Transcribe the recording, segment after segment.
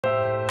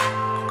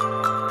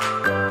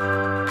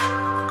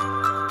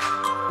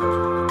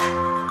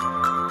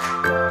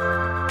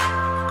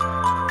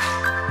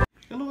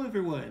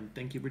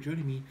thank you for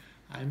joining me.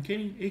 I'm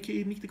Kenny,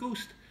 aka Meek the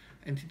Ghost,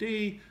 and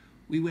today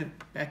we went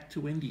back to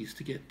Wendy's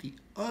to get the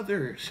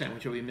other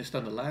sandwich that we missed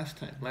on the last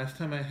time. Last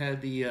time I had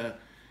the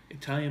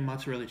Italian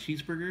mozzarella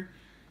cheeseburger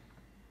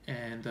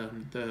and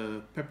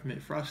the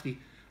peppermint frosty.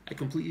 I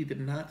completely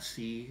did not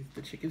see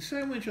the chicken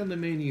sandwich on the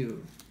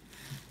menu.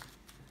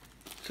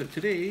 So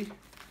today,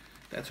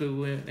 that's what we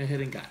went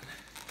ahead and got.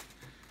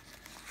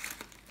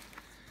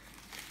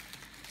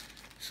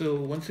 So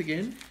once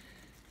again,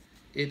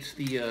 it's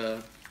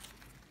the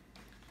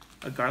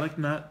a garlic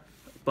knot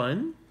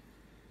bun.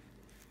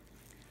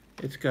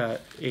 It's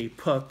got a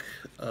puck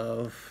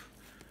of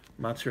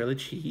mozzarella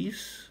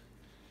cheese,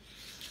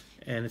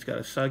 and it's got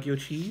a saggio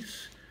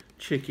cheese,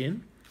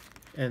 chicken,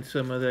 and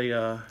some of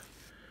the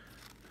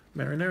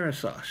marinara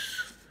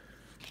sauce.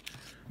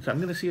 So I'm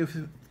gonna see if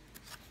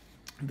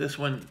this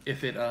one,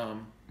 if it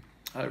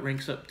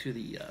ranks up to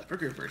the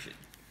burger version.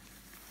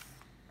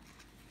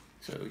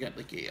 So we got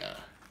like a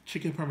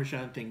chicken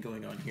parmesan thing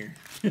going on here.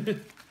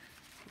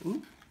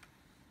 Ooh.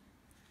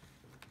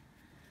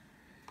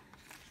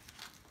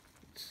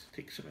 Let's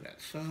take some of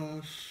that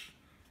sauce.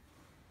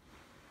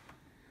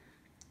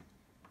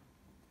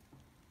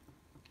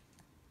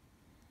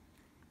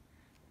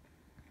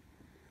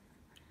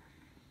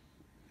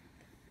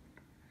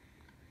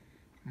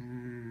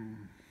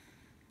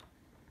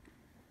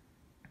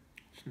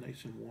 It's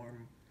nice and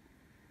warm.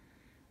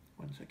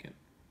 1 second.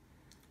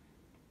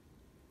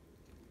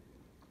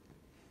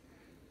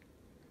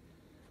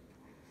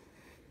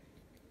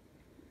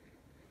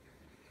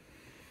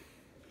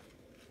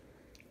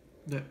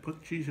 That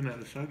puck cheese and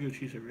that saggio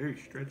cheese are very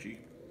stretchy.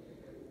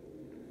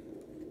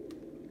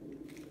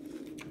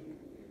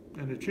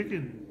 And the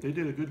chicken, they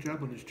did a good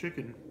job on this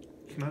chicken.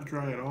 It's not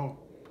dry at all.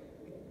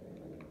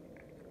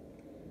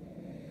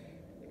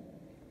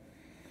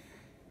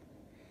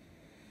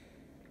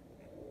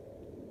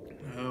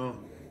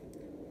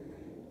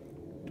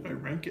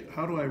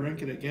 How do I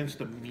rank it against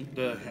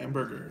the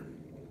hamburger?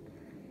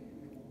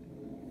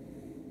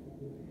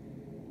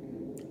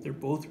 They're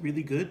both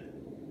really good,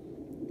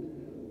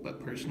 but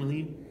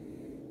personally,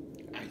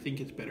 I think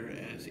it's better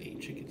as a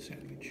chicken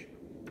sandwich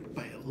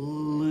by a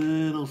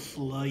little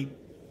slight,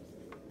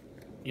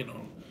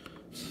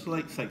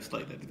 slight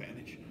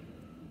advantage.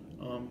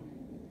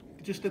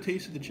 Just the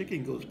taste of the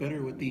chicken goes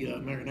better with the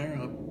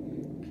marinara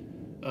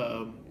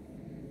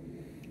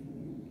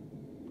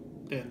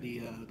than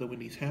the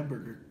Wendy's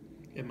hamburger,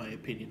 in my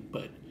opinion.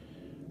 But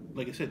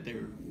like I said,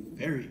 they're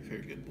very,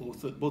 very good.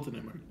 Both of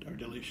them are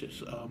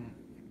delicious.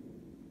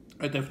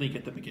 I definitely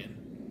get them again.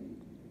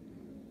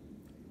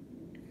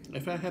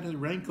 If I had to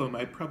rank them,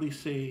 I'd probably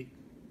say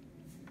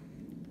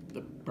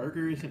the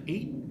burger is an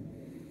 8,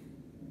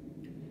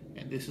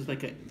 and this is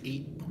like an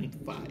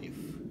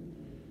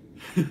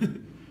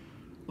 8.5.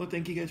 Well,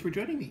 thank you guys for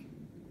joining me.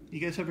 You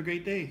guys have a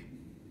great day.